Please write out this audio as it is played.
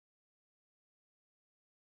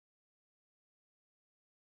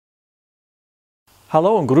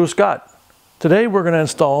Hello and Guru Scott. Today we're going to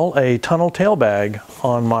install a tunnel tail bag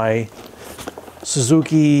on my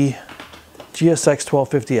Suzuki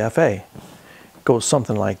GSX1250FA. It goes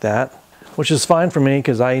something like that, which is fine for me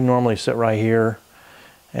because I normally sit right here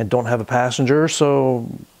and don't have a passenger, so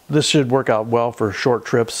this should work out well for short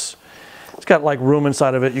trips. It's got like room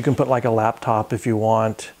inside of it. You can put like a laptop if you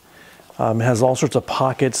want. It has all sorts of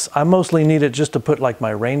pockets. I mostly need it just to put like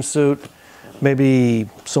my rain suit, maybe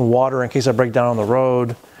some water in case I break down on the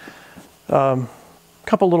road.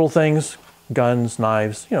 Couple little things, guns,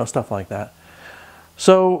 knives, you know, stuff like that.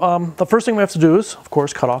 So the first thing we have to do is, of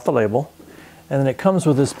course, cut off the label. And then it comes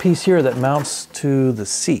with this piece here that mounts to the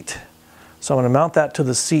seat. So I'm going to mount that to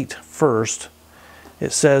the seat first.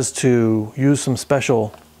 It says to use some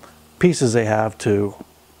special pieces they have to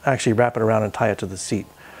actually wrap it around and tie it to the seat.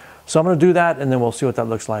 So I'm going to do that and then we'll see what that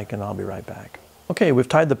looks like and I'll be right back. Okay, we've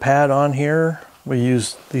tied the pad on here. We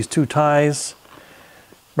use these two ties.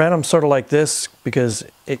 Ran them sort of like this because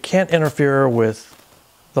it can't interfere with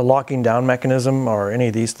the locking down mechanism or any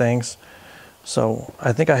of these things. So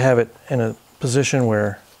I think I have it in a position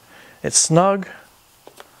where it's snug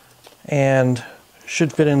and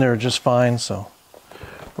should fit in there just fine. So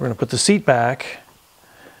we're going to put the seat back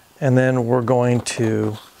and then we're going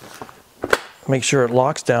to make sure it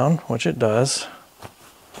locks down, which it does.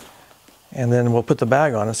 And then we'll put the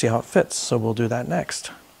bag on and see how it fits. So we'll do that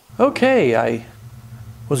next. Okay, I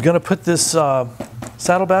was going to put this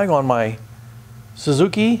saddlebag on my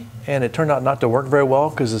Suzuki and it turned out not to work very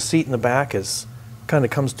well because the seat in the back is kind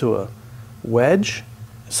of comes to a wedge.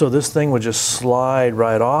 So this thing would just slide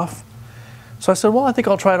right off. So I said, well, I think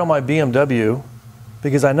I'll try it on my BMW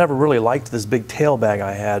because I never really liked this big tail bag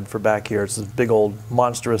I had for back here. It's this big old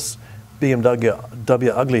monstrous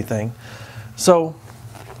BMW ugly thing. So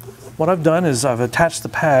what I've done is I've attached the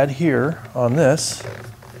pad here on this,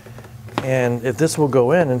 and if this will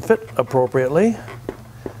go in and fit appropriately,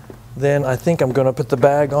 then I think I'm going to put the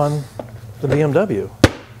bag on the BMW.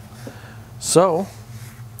 So,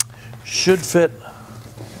 should fit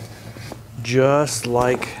just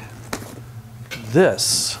like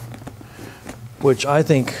this, which I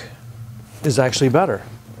think is actually better.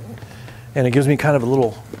 And it gives me kind of a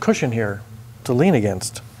little cushion here to lean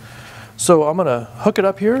against. So I'm going to hook it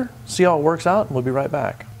up here, see how it works out, and we'll be right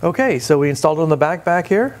back. Okay, so we installed it on the back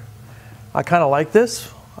here. I kind of like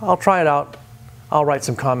this. I'll try it out. I'll write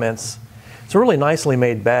some comments. It's a really nicely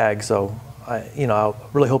made bag, so I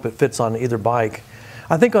really hope it fits on either bike.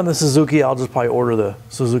 I think on the Suzuki, I'll just probably order the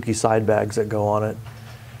Suzuki side bags that go on it,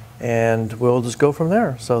 and we'll just go from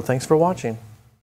there. So thanks for watching.